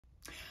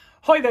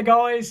Hi there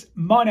guys,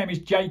 my name is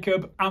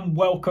Jacob and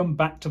welcome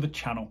back to the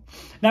channel.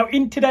 Now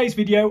in today's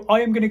video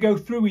I am going to go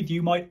through with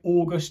you my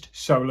August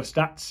solar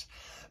stats.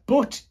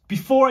 But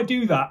before I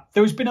do that,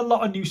 there has been a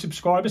lot of new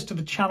subscribers to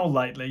the channel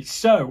lately,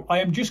 so I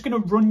am just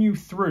going to run you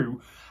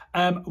through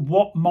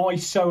what my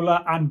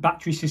solar and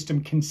battery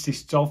system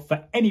consists of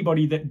for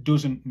anybody that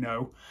doesn't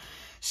know.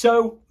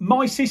 So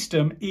my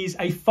system is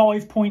a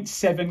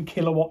 5.7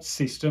 kilowatt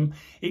system.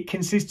 It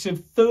consists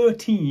of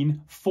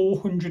 13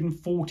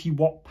 440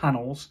 watt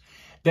panels.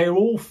 They're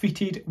all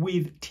fitted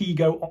with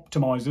Tigo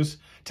Optimisers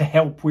to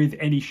help with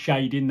any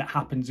shading that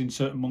happens in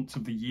certain months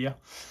of the year.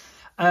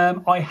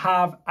 I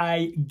have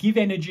a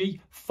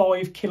GivEnergy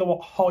 5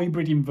 kilowatt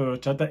hybrid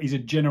inverter that is a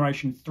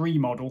generation 3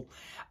 model,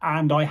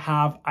 and I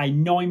have a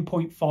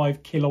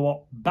 9.5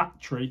 kilowatt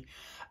battery.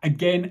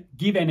 Again,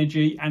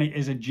 GivEnergy, and it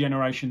is a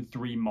generation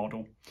 3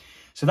 model.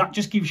 So that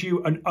just gives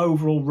you an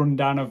overall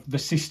rundown of the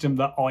system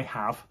that I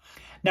have.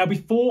 Now,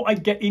 before I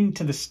get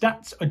into the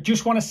stats, I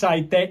just want to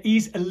say there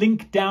is a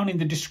link down in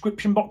the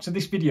description box of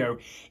this video.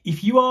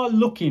 If you are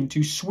looking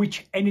to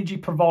switch energy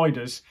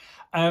providers,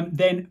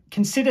 then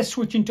consider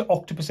switching to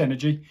Octopus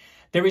Energy.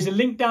 There is a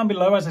link down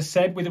below, as I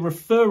said, with a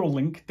referral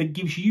link that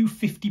gives you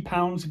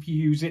 £50 if you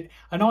use it.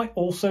 And I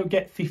also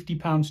get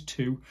 £50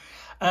 too.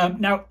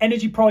 Now,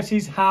 energy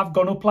prices have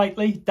gone up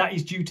lately. That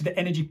is due to the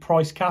energy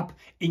price cap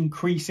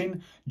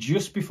increasing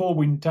just before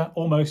winter.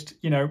 Almost,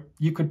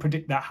 you could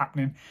predict that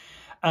happening.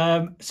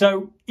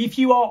 So if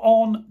you are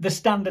on the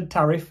standard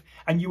tariff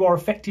and you are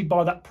affected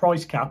by that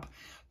price cap,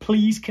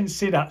 please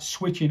consider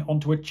switching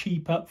onto a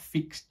cheaper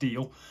fixed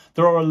deal.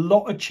 There are a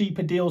lot of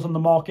cheaper deals on the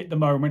market at the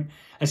moment,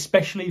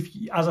 especially if,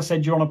 as I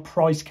said, you're on a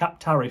price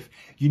cap tariff.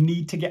 You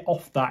need to get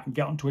off that and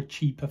get onto a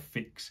cheaper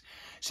fix.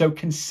 So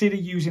consider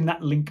using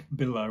that link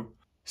below.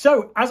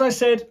 So, as I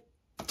said,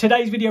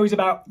 today's video is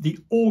about the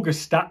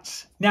August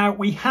stats. Now,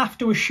 we have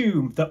to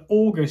assume that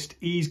August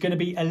is going to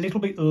be a little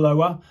bit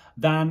lower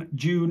than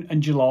June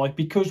and July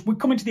because we're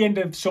coming to the end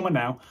of summer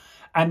now.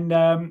 And,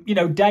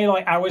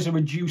 daylight hours are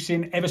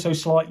reducing ever so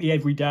slightly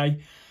every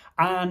day.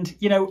 And,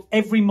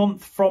 every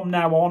month from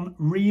now on,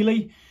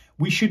 really,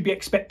 we should be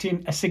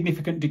expecting a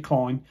significant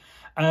decline.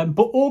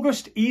 But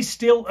August is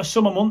still a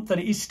summer month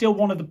and it is still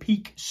one of the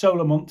peak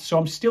solar months. So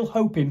I'm still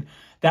hoping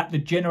that the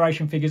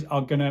generation figures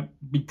are going to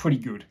be pretty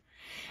good.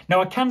 Now,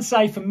 I can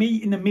say for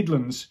me in the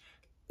Midlands,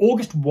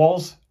 August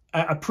was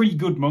a pretty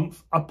good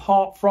month,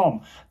 apart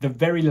from the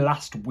very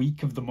last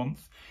week of the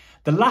month.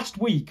 The last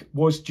week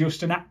was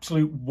just an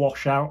absolute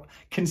washout,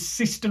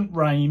 consistent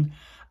rain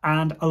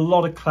and a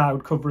lot of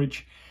cloud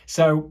coverage.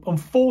 So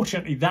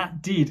unfortunately,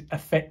 that did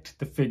affect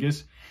the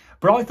figures.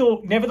 But I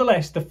thought,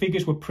 nevertheless, the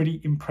figures were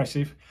pretty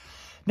impressive.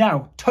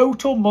 Now,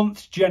 total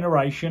month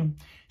generation,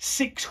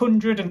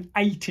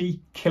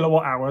 680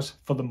 kilowatt hours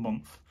for the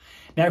month.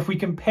 Now, if we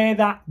compare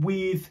that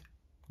with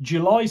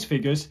July's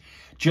figures,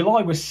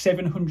 July was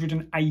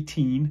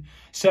 718.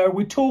 So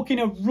we're talking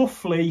a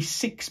roughly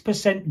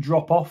 6%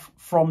 drop off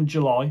from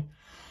July.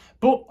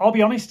 But I'll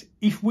be honest,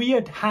 if we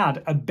had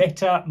had a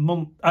better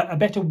month, a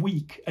better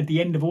week at the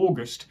end of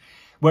August,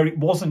 where it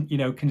wasn't,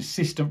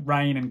 consistent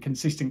rain and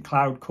consistent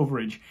cloud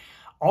coverage,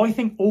 I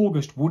think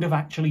August would have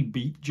actually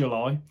beat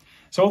July.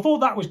 So I thought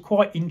that was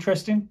quite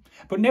interesting.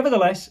 But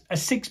nevertheless, a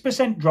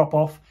 6% drop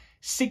off,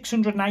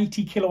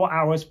 680 kilowatt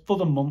hours for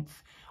the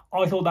month.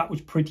 I thought that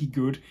was pretty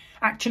good.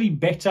 Actually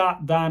better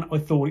than I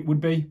thought it would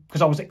be,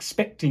 because I was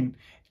expecting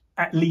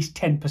at least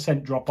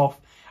 10% drop off,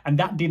 and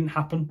that didn't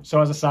happen.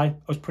 So as I say, I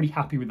was pretty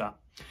happy with that.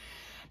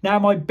 Now,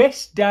 my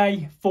best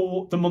day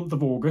for the month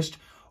of August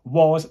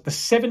was the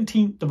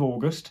 17th of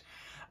August,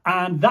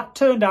 and that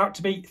turned out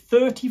to be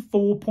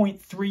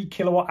 34.3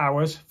 kilowatt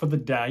hours for the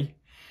day.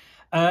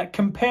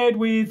 Compared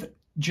with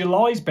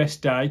July's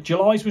best day,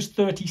 July's was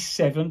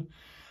 37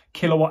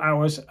 kilowatt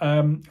hours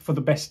for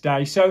the best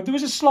day. So there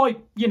was a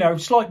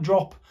slight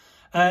drop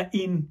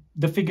in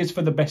the figures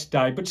for the best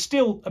day, but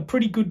still a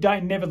pretty good day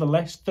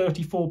nevertheless,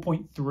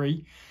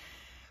 34.3.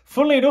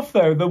 Funnily enough,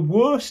 though, the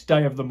worst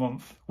day of the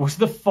month was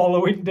the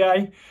following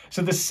day.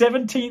 So the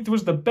 17th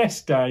was the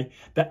best day,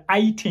 the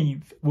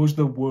 18th was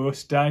the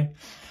worst day,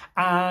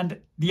 and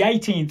the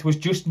 18th was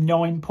just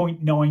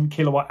 9.9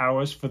 kilowatt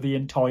hours for the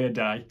entire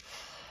day.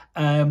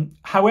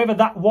 However,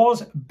 that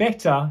was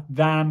better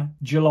than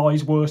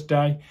July's worst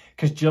day,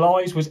 because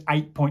July's was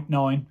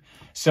 8.9,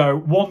 so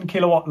 1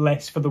 kilowatt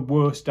less for the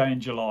worst day in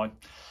July.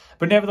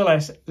 But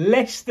nevertheless,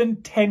 less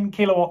than 10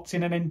 kilowatts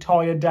in an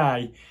entire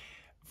day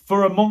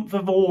for a month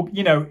of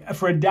August,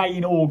 for a day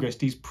in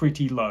August is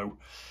pretty low.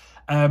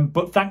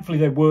 But thankfully,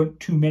 there weren't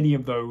too many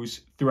of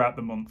those throughout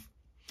the month.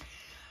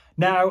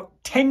 Now,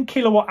 10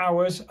 kilowatt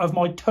hours of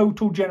my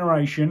total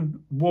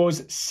generation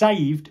was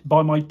saved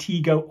by my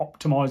Tigo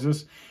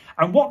Optimisers.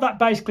 And what that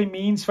basically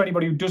means, for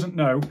anybody who doesn't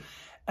know,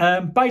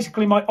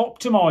 basically my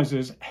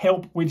Optimisers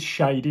help with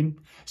shading.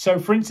 So,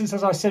 for instance,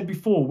 as I said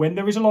before, when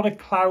there is a lot of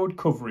cloud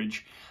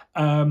coverage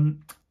in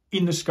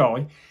the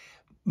sky,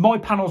 my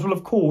panels will,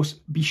 of course,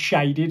 be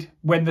shaded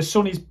when the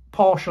sun is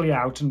partially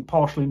out and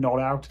partially not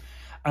out.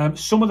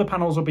 Some of the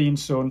panels will be in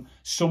sun,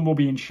 some will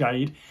be in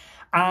shade.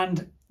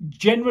 And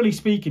generally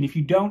speaking, if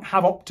you don't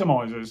have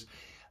optimizers,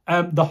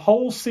 the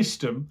whole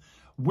system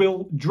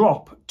will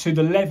drop to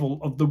the level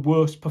of the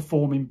worst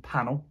performing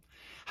panel.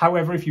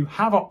 However, if you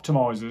have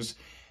optimizers,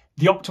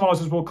 the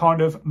optimizers will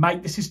kind of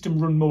make the system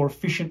run more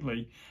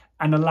efficiently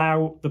and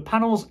allow the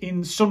panels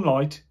in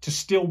sunlight to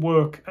still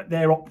work at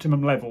their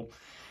optimum level,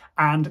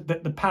 and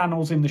that the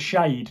panels in the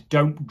shade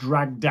don't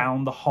drag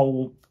down the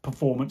whole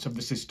performance of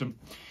the system.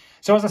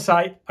 So as I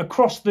say,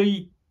 across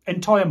the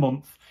entire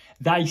month,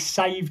 they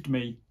saved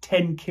me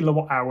 10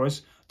 kilowatt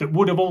hours that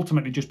would have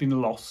ultimately just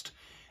been lost,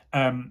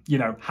 you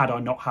know, had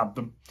I not had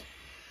them.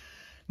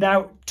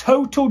 Now,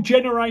 total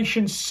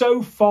generation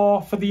so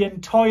far for the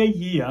entire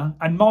year,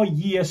 and my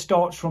year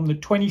starts from the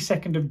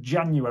 22nd of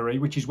January,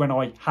 which is when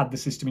I had the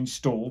system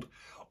installed,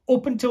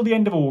 up until the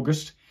end of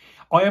August,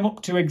 I am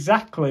up to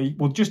exactly,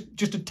 well, just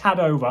a tad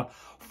over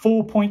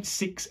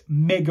 4.6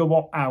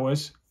 megawatt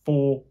hours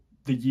for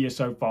the year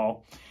so far.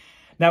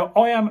 Now,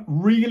 I am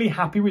really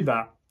happy with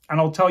that, and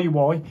I'll tell you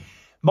why.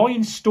 My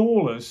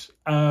installers,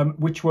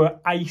 which were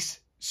Ace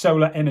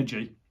Solar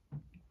Energy,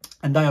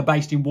 and they are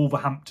based in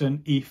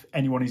Wolverhampton, if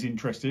anyone is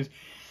interested.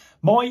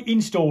 My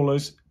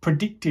installers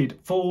predicted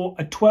for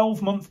a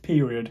 12-month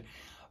period,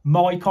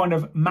 my kind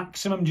of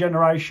maximum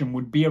generation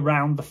would be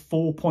around the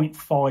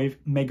 4.5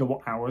 megawatt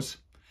hours.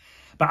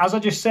 But as I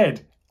just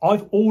said,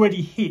 I've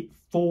already hit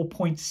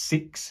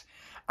 4.6,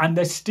 and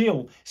there's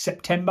still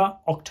September,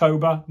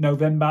 October,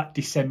 November,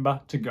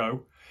 December to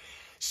go.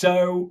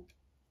 So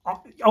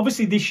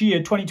obviously this year,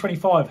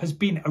 2025, has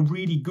been a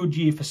really good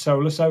year for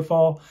solar so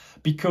far,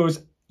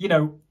 because you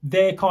know,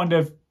 their kind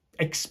of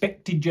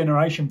expected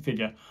generation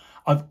figure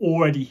I've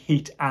already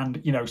hit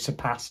and, you know,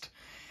 surpassed.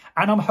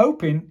 And I'm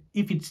hoping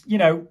if it's, you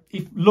know,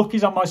 if luck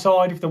is on my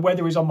side, if the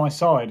weather is on my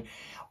side,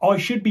 I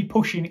should be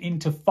pushing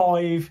into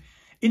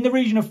in the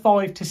region of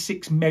 5 to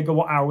 6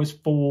 megawatt hours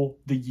for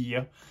the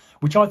year,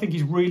 which I think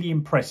is really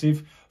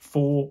impressive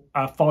for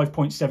a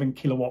 5.7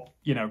 kilowatt,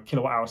 you know,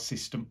 kilowatt hour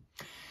system.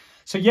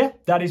 So yeah,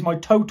 that is my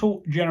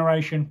total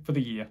generation for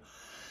the year.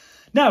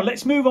 Now,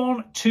 let's move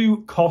on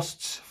to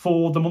costs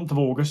for the month of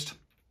August,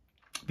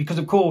 because,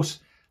 of course,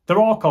 there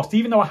are costs.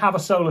 Even though I have a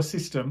solar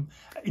system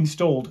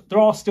installed, there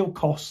are still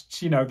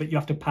costs, you know, that you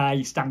have to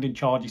pay, standing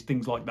charges,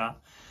 things like that.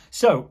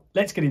 So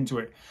let's get into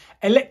it.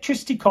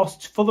 Electricity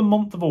costs for the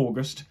month of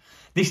August,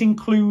 this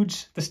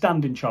includes the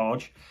standing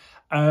charge,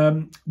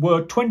 were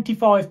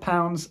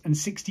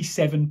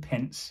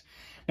 £25.67.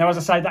 Now, as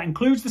I say, that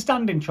includes the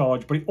standing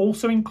charge, but it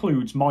also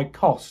includes my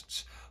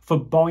costs for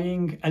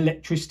buying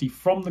electricity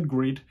from the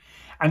grid,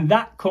 and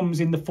that comes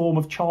in the form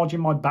of charging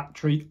my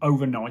battery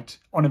overnight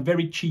on a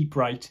very cheap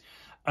rate.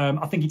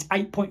 I think it's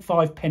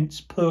 8.5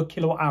 pence per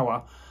kilowatt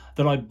hour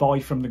that I buy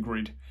from the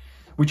grid,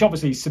 which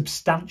obviously is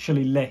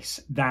substantially less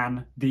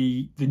than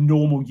the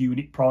normal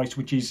unit price,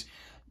 which is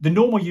the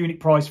normal unit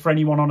price for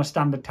anyone on a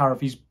standard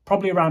tariff is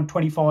probably around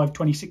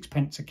 26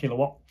 pence a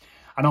kilowatt,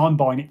 and I'm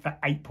buying it for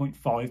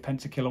 8.5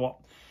 pence a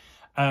kilowatt.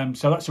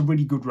 So that's a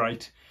really good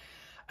rate.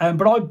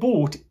 But I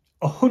bought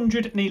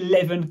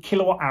 111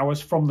 kilowatt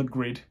hours from the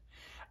grid.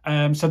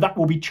 So that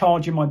will be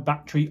charging my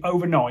battery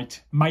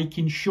overnight,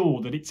 making sure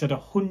that it's at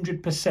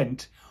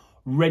 100%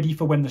 ready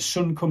for when the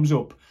sun comes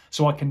up,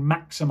 so I can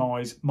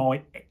maximise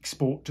my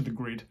export to the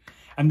grid.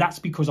 And that's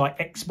because I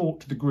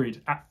export to the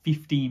grid at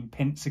 15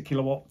 pence a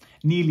kilowatt,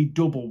 nearly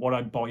double what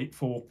I'd buy it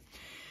for.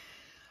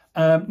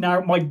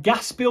 Now, my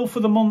gas bill for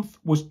the month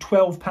was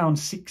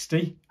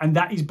 £12.60, and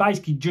that is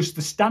basically just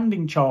the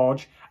standing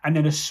charge and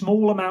then a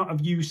small amount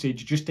of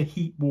usage just to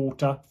heat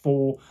water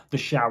for the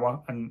shower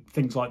and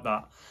things like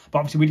that. But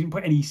obviously we didn't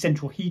put any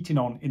central heating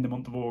on in the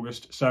month of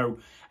August, so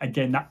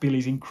again that bill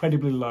is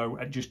incredibly low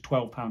at just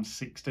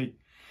 £12.60.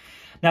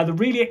 Now, the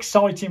really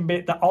exciting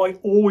bit that I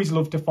always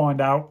love to find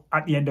out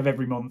at the end of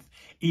every month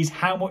is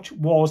how much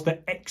was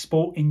the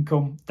export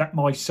income that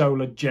my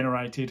solar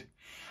generated.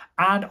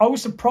 And I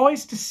was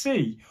surprised to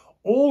see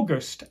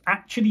August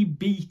actually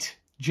beat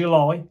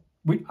July.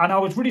 And I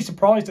was really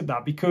surprised at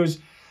that, because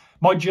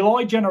my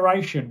July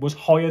generation was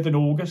higher than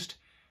August.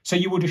 So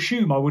you would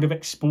assume I would have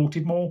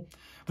exported more.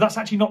 But that's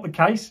actually not the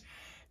case.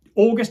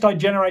 August I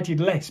generated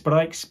less, but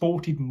I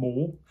exported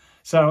more.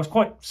 So I was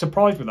quite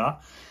surprised with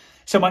that.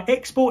 So my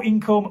export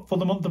income for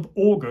the month of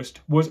August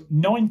was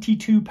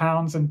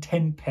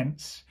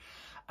 £92.10.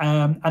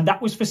 And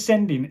that was for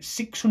sending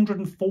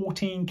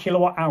 614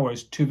 kilowatt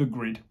hours to the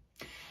grid.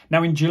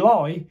 Now, in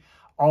July,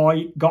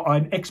 I got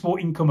an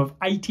export income of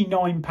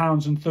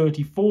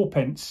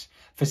 £89.34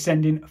 for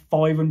sending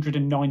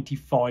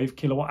 595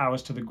 kilowatt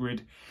hours to the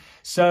grid.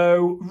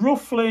 So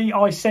roughly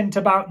I sent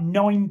about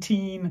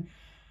 19,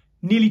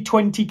 nearly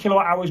 20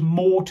 kilowatt hours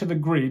more to the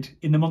grid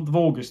in the month of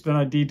August than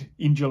I did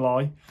in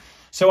July.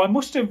 So I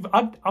must have,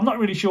 I'm not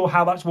really sure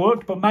how that's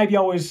worked, but maybe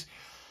I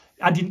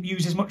didn't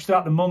use as much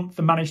throughout the month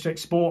and managed to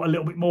export a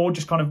little bit more,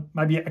 just kind of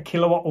maybe a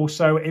kilowatt or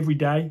so every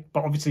day.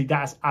 But obviously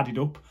that has added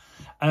up.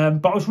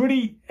 But I was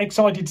really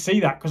excited to see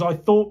that, because I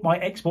thought my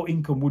export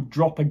income would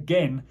drop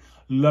again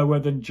lower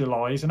than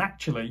July's. And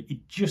actually,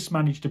 it just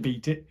managed to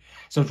beat it.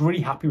 So I was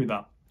really happy with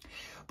that.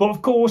 But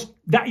of course,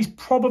 that is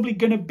probably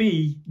going to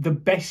be the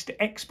best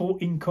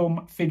export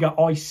income figure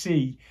I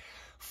see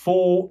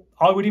for,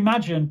 I would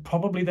imagine,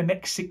 probably the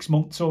next 6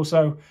 months or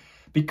so,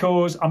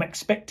 because I'm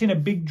expecting a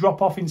big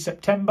drop off in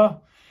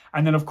September.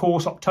 And then, of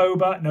course,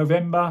 October,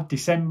 November,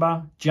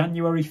 December,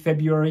 January,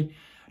 February,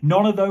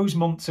 none of those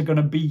months are going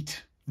to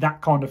beat that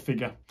kind of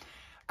figure,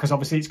 because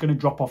obviously it's going to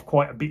drop off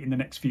quite a bit in the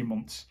next few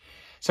months.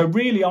 So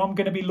really, I'm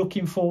going to be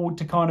looking forward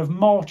to kind of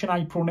March and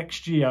April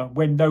next year,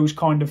 when those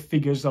kind of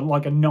figures are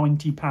like a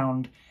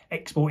 £90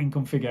 export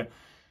income figure,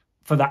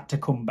 for that to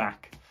come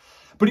back.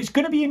 But it's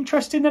going to be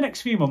interesting the next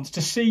few months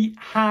to see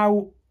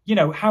how, you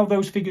know, how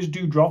those figures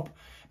do drop,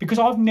 because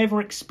I've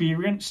never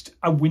experienced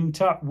a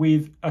winter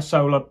with a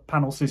solar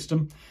panel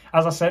system.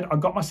 As I said, I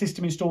got my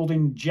system installed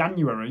in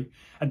January,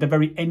 at the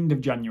very end of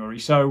January.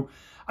 So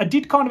I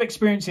did kind of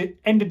experience it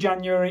end of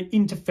January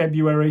into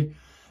February.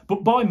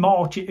 But by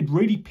March, it had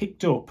really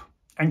picked up,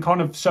 and kind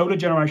of solar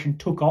generation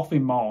took off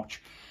in March.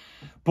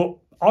 But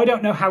I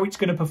don't know how it's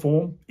going to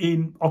perform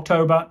in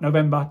October,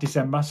 November,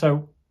 December.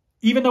 So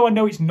even though I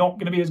know it's not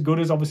going to be as good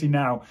as obviously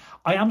now,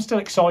 I am still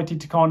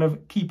excited to kind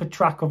of keep a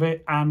track of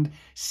it and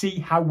see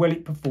how well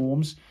it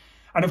performs.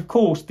 And of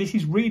course, this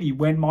is really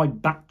when my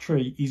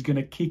battery is going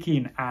to kick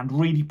in and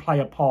really play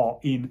a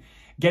part in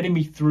getting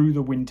me through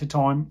the winter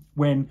time,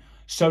 when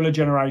solar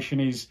generation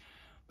is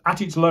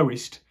at its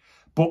lowest.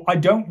 But I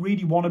don't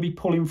really want to be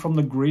pulling from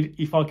the grid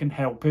if I can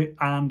help it,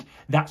 and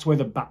that's where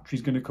the battery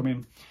is going to come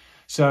in.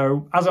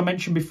 So as I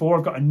mentioned before,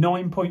 I've got a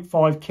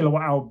 9.5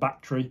 kilowatt hour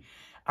battery,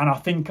 and I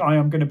think I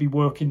am going to be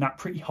working that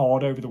pretty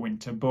hard over the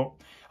winter. But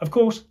of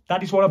course,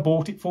 that is what I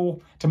bought it for,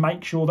 to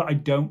make sure that I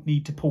don't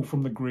need to pull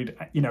from the grid,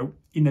 you know,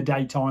 in the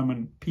daytime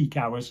and peak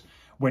hours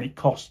when it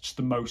costs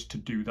the most to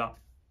do that.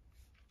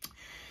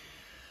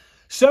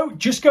 So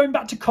just going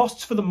back to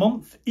costs for the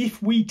month,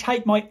 if we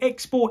take my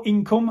export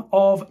income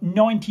of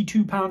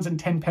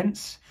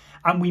 £92.10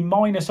 and we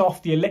minus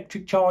off the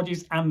electric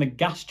charges and the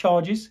gas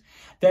charges,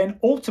 then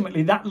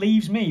ultimately that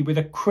leaves me with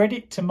a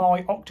credit to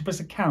my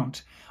Octopus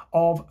account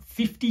of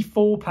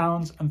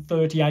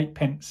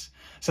 £54.38.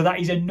 So that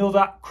is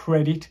another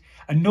credit,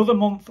 another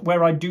month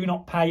where I do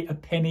not pay a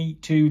penny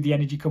to the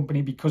energy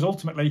company, because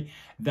ultimately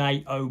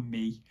they owe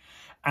me.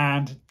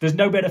 And there's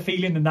no better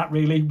feeling than that,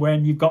 really,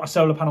 when you've got a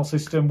solar panel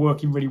system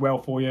working really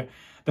well for you.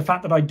 The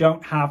fact that I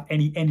don't have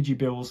any energy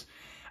bills,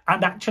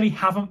 and actually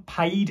haven't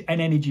paid an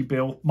energy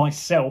bill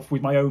myself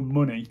with my own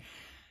money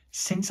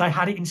since I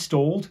had it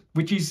installed,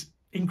 which is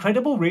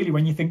incredible, really,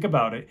 when you think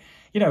about it.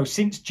 You know,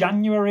 since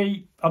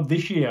January of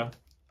this year,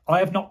 I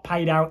have not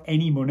paid out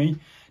any money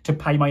to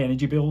pay my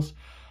energy bills.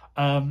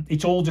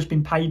 It's all just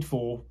been paid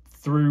for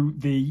through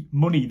the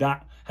money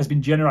that has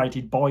been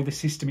generated by the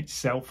system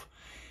itself.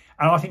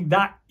 And I think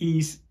that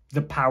is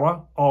the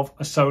power of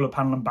a solar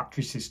panel and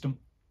battery system.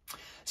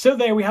 So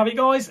there we have it,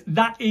 guys.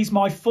 That is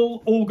my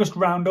full August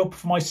roundup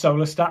for my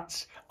solar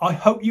stats. I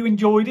hope you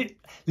enjoyed it.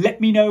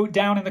 Let me know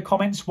down in the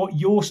comments what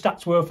your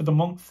stats were for the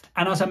month.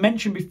 And as I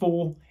mentioned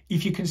before,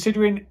 if you're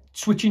considering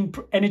switching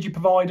energy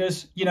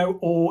providers, you know,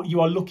 or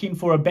you are looking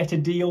for a better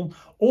deal,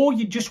 or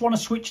you just want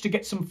to switch to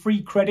get some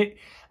free credit,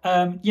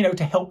 you know,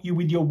 to help you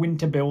with your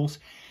winter bills,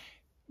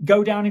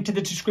 go down into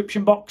the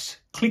description box,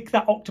 click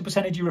that Octopus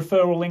Energy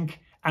referral link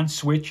and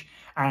switch,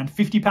 and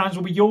 £50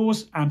 will be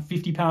yours and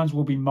 £50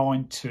 will be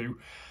mine too.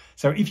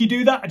 So if you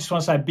do that, I just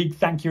want to say a big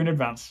thank you in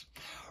advance.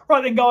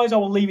 Right then, guys, I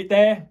will leave it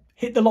there.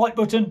 Hit the like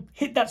button,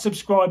 hit that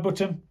subscribe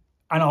button,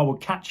 and I will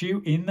catch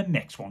you in the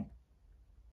next one.